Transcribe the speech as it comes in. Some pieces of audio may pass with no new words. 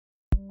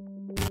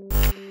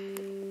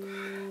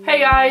Hey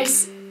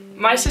guys!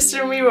 My sister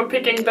and me were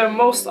picking the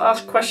most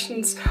asked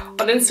questions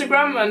on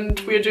Instagram and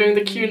we're doing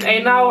the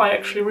Q&A now. I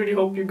actually really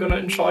hope you're gonna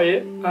enjoy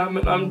it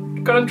and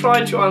I'm gonna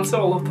try to answer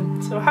all of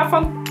them, so have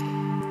fun!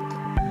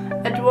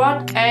 At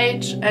what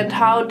age and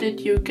how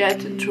did you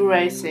get into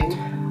racing?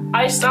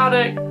 I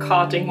started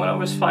karting when I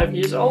was 5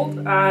 years old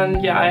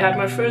and yeah, I had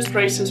my first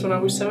races when I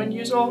was 7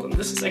 years old, and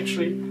this is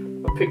actually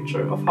a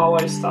picture of how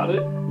I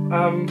started.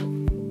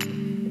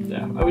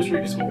 Yeah, I was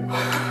really small.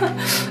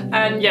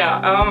 And yeah,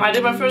 I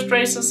did my first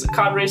races,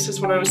 kart races,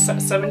 when I was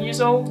 7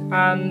 years old,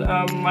 and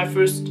my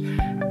first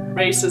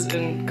races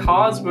in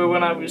cars were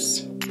when I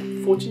was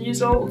 14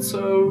 years old.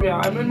 So yeah,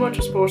 I'm in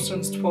motorsport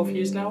since 12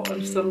 years now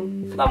and still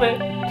love it.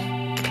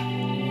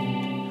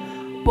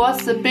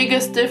 What's the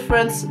biggest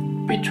difference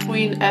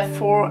between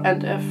F4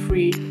 and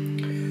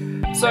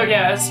F3? So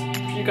yeah, as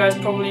you guys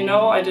probably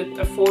know, I did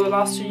F4 the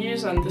last 2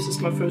 years and this is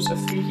my first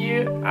F3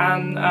 year,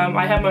 and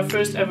I had my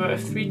first ever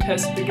F3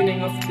 test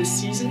beginning of this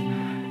season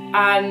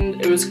and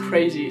it was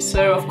crazy.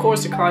 So of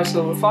course the car is a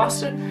little bit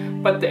faster,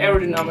 but the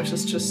aerodynamics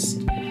is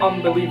just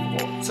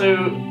unbelievable.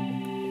 So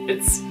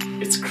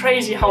it's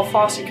crazy how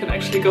fast you can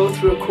actually go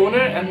through a corner,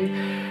 and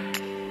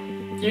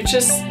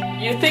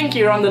you think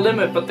you're on the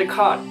limit, but the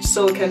car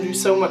still can do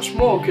so much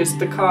more because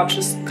the car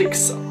just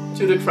sticks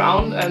to the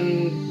ground,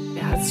 and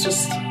yeah, it's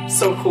just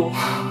so cool.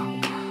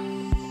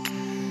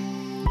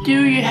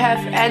 Do you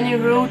have any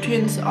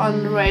routines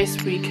on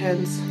race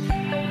weekends?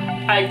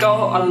 I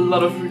got a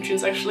lot of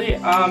routines actually.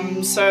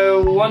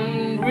 So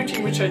one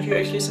routine which I do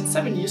actually since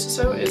 7 years or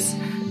so is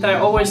that I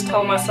always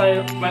tell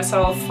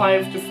myself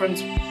 5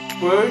 different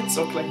words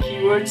or like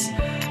keywords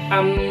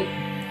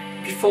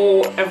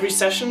before every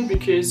session,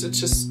 because it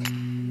just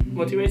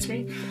motivates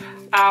me.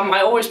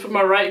 I always put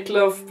my right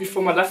glove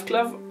before my left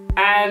glove,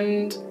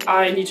 and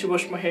I need to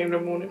wash my hair in the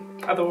morning,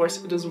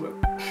 otherwise it doesn't work.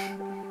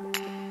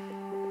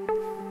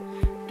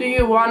 Do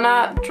you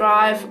wanna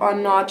drive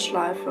on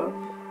Nordschleife?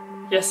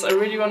 Yes, I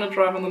really want to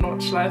drive on the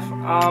Nordschleife.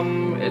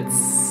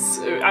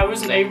 I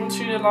wasn't able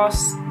to the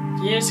last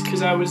years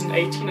because I wasn't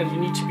 18 and you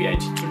need to be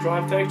 18 to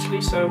drive there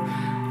actually. So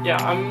yeah,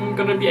 I'm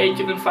gonna be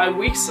 18 in 5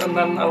 weeks and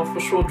then I'll for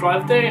sure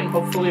drive there and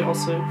hopefully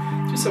also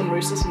do some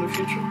races in the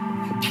future.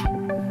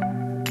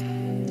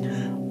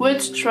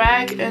 Which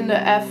track in the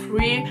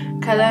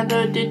F3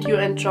 calendar did you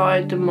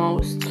enjoy the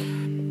most?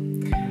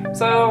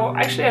 So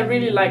actually I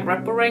really like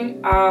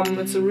Ring.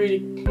 It's a really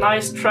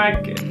nice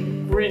track,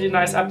 really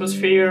nice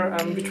atmosphere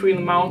between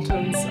the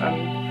mountains,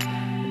 and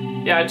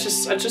yeah, I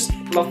just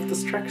love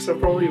this track, so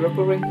probably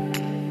Ring.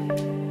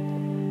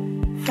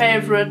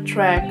 Favorite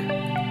track?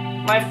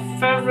 My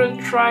favorite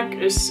track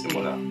is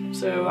Imola.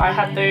 So I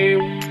had there,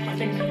 I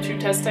think 2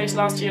 test days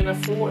last year in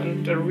F4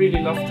 and I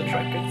really love the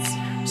track.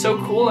 It's so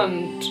cool,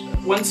 and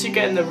once you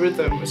get in the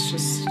rhythm it's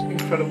just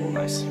incredible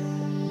nice.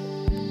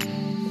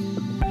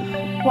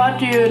 What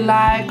do you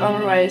like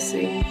on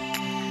racing?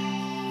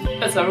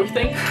 That's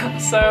everything.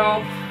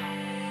 So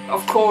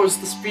of course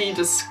the speed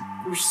is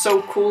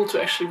so cool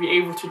to actually be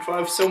able to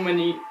drive so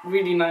many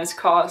really nice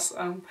cars.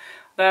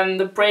 Then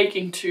the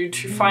braking, to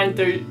find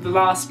the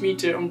last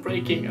meter on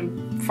braking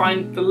and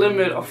find the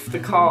limit of the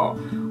car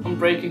on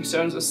braking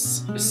zones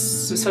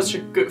is such a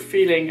good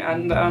feeling.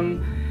 And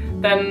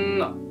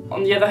then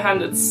on the other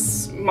hand,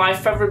 it's my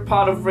favorite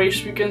part of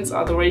race weekends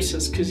are the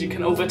races, because you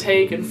can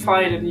overtake and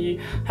fight and you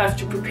have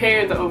to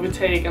prepare the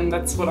overtake, and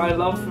that's what I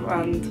love.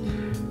 And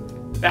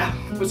yeah,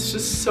 it's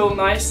just so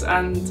nice,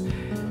 and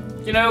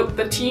you know,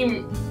 the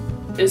team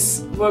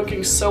is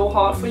working so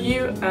hard for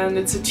you and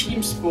it's a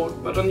team sport,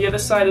 but on the other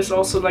side it's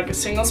also like a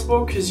single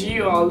sport because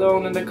you are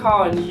alone in the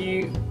car and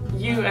you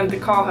and the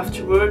car have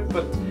to work,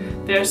 but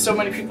there are so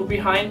many people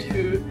behind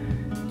who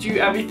do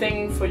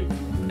everything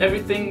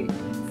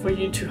for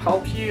you to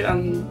help you,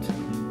 and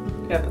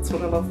yeah, that's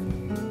what I love.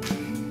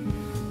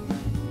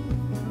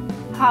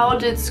 How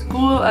did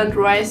school and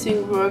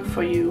racing work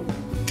for you?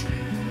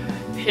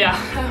 Yeah,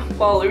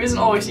 well, it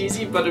wasn't always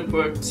easy, but it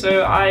worked.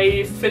 So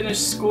I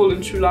finished school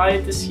in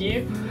July this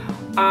year,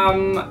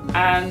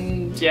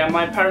 and yeah,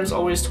 my parents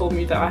always told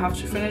me that I have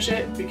to finish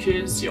it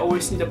because you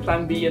always need a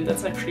plan B, and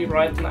that's actually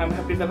right, and I'm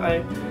happy that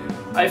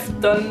I've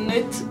done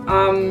it.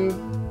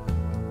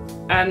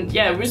 And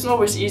yeah, it wasn't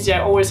always easy.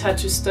 I always had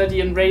to study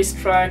in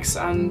racetracks,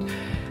 and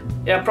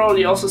yeah,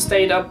 probably also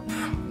stayed up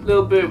a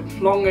little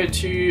bit longer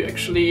to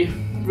actually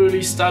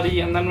really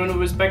study. And then when I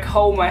was back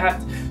home I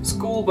had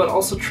school but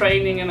also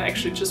training, and I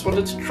actually just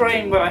wanted to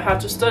train but I had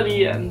to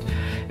study, and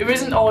it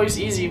wasn't always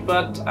easy,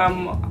 but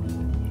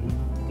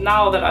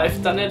now that I've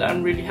done it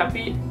I'm really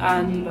happy,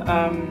 and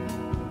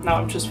now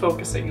I'm just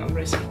focusing on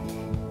racing.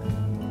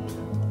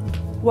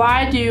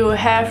 Why do you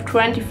have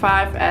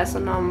 25 as a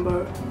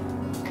number?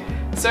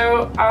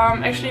 So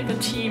actually the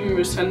team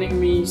was sending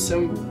me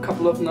some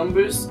couple of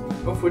numbers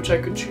of which I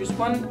could choose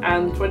one,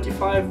 and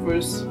 25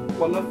 was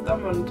one of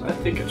them, and I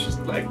think I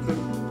just like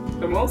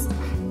the most.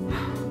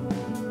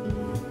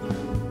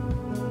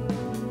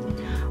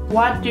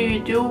 What do you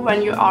do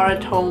when you are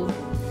at home?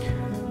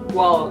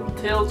 well,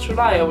 till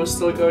July I was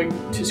still going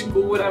to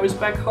school when I was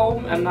back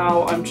home, and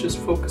now I'm just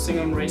focusing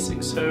on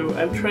racing. So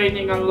I'm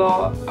training a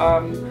lot,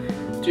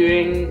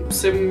 doing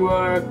sim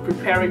work,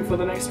 preparing for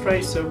the next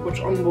race, so watch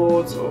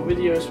onboards or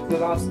videos from the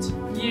last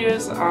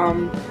years,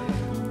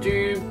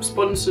 do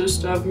sponsor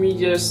stuff,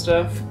 media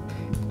stuff,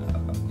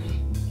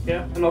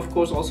 yeah, and of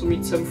course also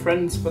meet some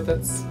friends, but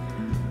that's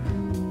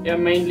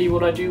mainly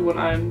what I do when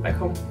I'm back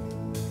home.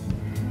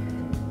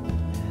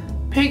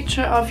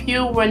 Picture of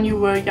you when you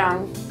were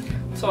young.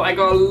 So I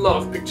got a lot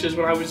of pictures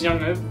when I was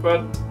younger,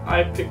 but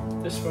I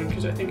picked this one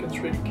because I think it's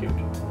really cute.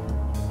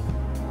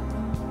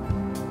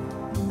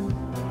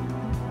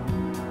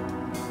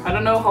 I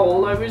don't know how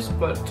old I was,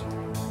 but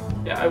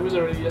yeah, I was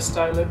already a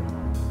styler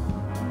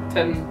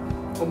 10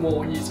 or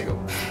more years ago.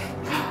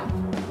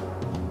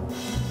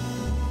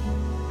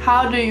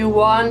 How do you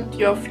want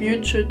your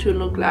future to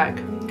look like?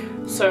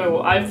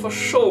 So I for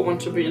sure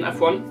want to be in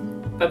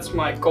F1. That's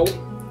my goal.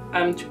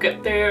 To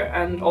get there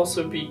and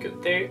also be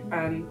good there,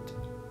 and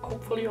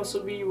hopefully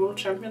also be world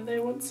champion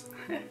there once.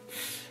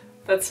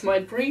 That's my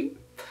dream.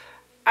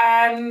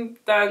 And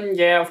then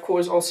yeah, of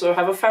course also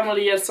have a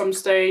family at some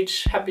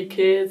stage, happy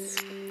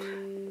kids,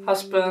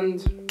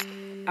 husband,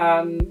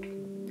 and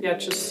yeah,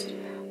 just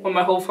want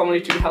my whole family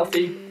to be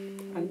healthy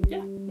and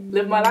yeah,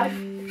 live my life.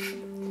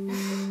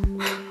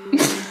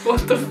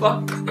 What the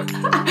fuck?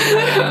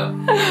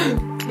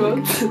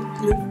 What?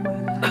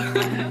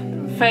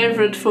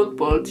 Favorite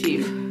football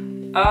team?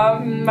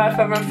 My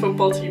favorite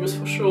football team is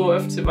for sure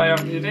FC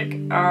Bayern Munich,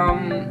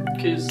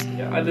 because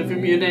yeah, I live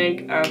in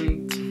Munich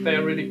and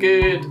they're really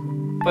good,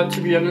 but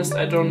to be honest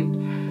I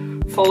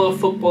don't follow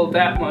football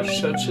that much,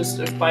 so just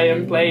if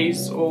Bayern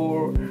plays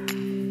or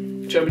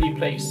Germany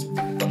plays,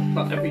 but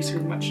not every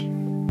single match.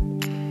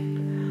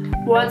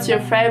 What's your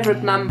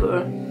favorite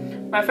number?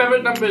 My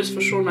favorite number is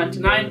for sure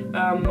 99.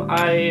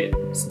 I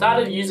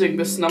started using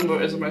this number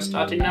as my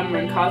starting number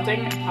in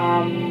karting,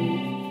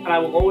 and I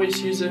will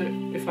always use it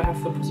if I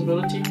have the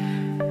possibility.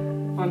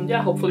 And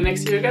yeah, hopefully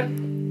next year again.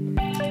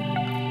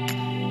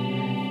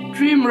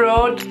 Dream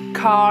road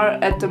car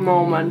at the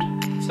moment.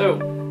 So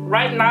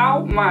right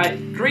now my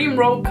dream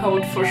road car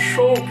would for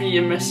sure be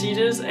a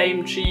Mercedes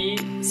AMG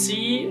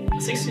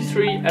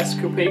C63 S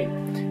Coupe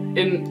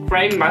in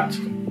grey matte.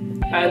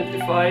 And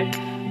if I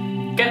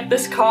get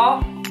this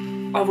car,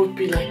 I would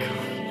be like,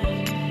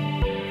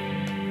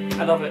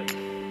 I love it.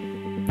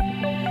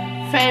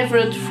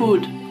 Favorite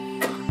food?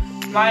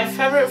 My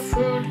favorite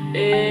food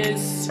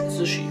is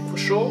sushi for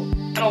sure,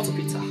 and also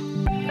pizza.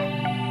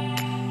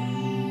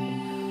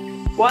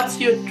 What's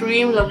your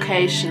dream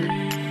location?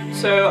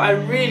 So I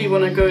really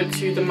want to go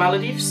to the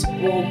Maldives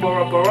or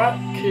Bora Bora,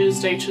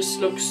 because they just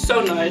look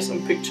so nice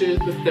on pictures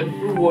with the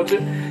blue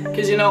water.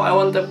 Because you know, I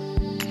want to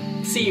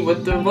see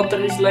what the water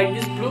is like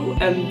this blue,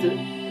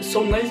 and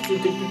so nice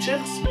with the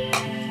pictures.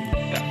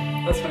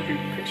 Yeah, that's my dream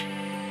picture.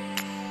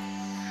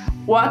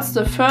 What's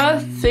the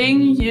first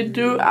thing you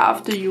do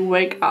after you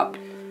wake up?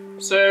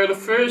 So the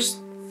first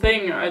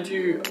thing I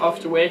do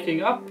after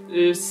waking up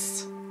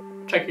is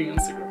checking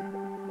Instagram.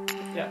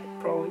 Yeah,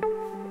 probably.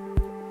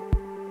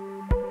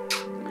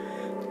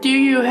 Do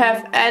you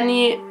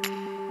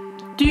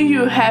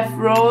have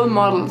role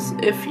models?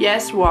 If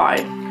yes,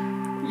 why?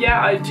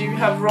 Yeah, I do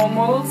have role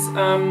models.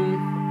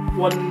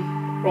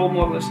 One role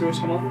model is Lewis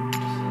Hamilton,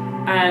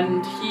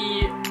 and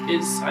he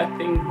is, I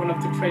think, one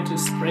of the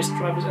greatest race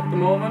drivers at the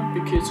moment,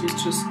 because he's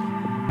just,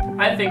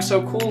 I think,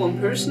 so cool in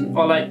person,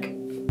 or like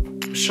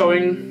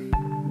showing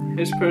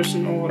his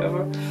person or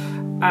whatever,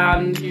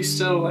 and he's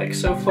still like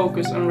so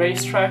focused on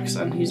racetracks,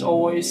 and he's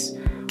always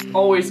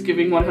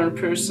giving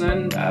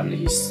 100%, and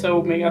he's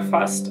so mega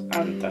fast,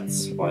 and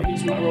that's why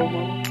he's my role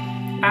model.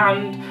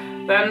 And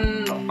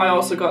then I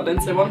also got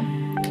Lindsay to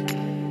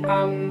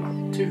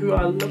who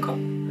I look up,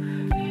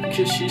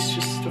 because she's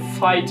just a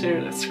fighter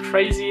that's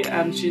crazy,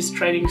 and she's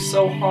training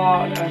so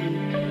hard,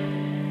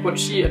 and what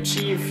she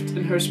achieved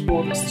in her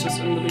sport is just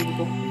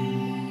unbelievable.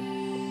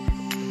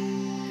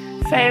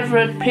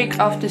 Favorite pick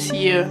of this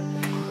year?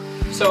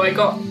 So I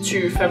got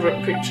 2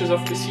 favorite pictures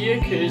of this year,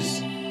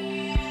 because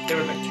there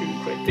were like 2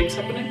 great things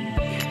happening.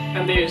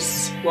 And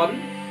there's one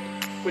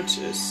which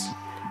is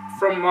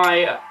from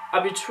my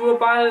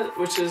Abiturball,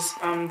 which is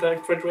the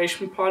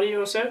graduation party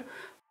or so.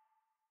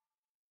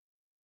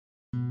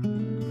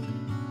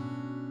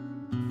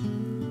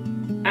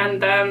 And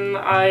then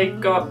I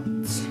got,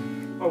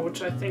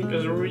 which I think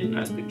is a really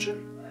nice picture,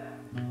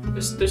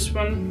 is this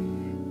one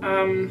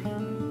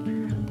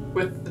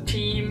with the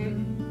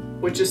team,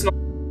 which is not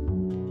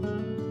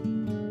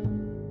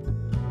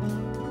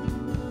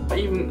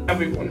even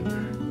everyone,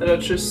 that are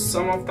just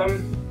some of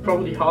them,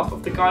 probably half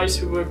of the guys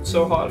who worked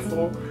so hard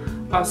for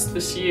us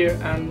this year,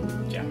 and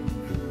yeah.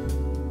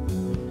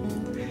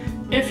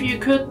 If you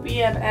could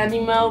be an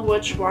animal,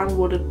 which one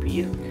would it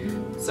be?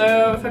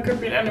 So if I could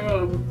be an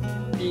animal, it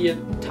would be a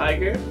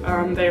tiger.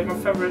 They are my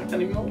favorite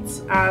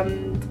animals,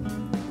 and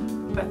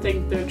I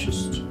think they're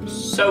just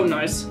so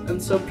nice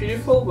and so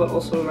beautiful, but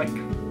also like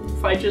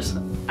fighters,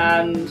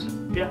 and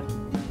yeah,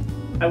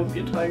 I would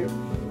be a tiger.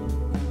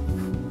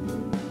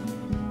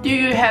 Do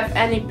you have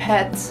any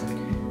pets?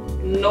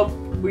 Nope,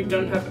 we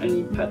don't have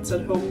any pets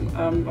at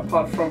home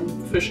apart from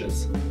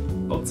fishes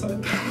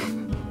outside.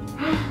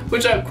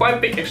 Which are quite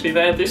big actually,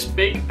 they're this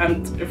big,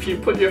 and if you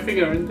put your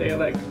finger in, they're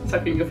like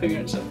sucking your finger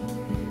and stuff.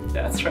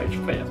 Yeah, it's strange,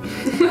 but yeah.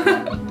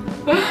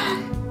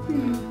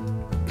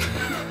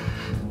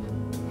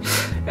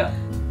 Yeah.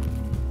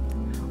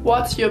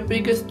 What's your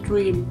biggest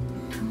dream?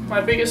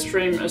 My biggest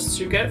dream is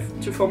to get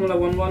to Formula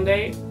 1 one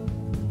day,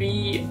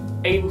 be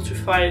able to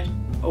fight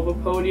over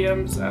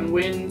podiums and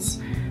wins,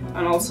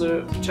 and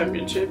also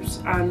championships,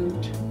 and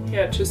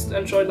yeah, just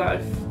enjoy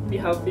life, be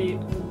healthy,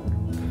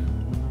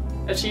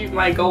 achieve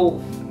my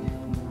goal.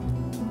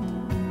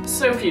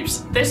 So peeps,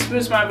 this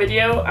was my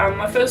video,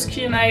 my first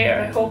Q&A.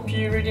 I hope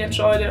you really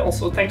enjoyed it.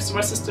 Also thanks to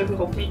my sister who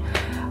helped me.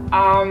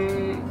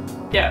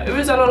 Yeah, it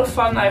was a lot of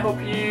fun. I hope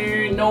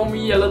you know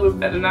me a little bit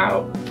better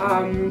now.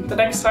 The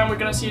next time we're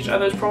gonna see each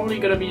other is probably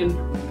gonna be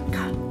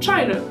in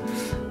China.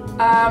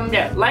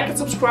 Yeah, like and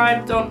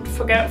subscribe. Don't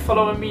forget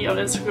following me on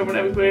Instagram and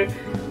everywhere,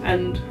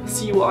 and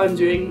see what I'm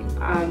doing.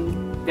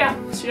 And yeah,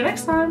 see you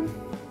next time.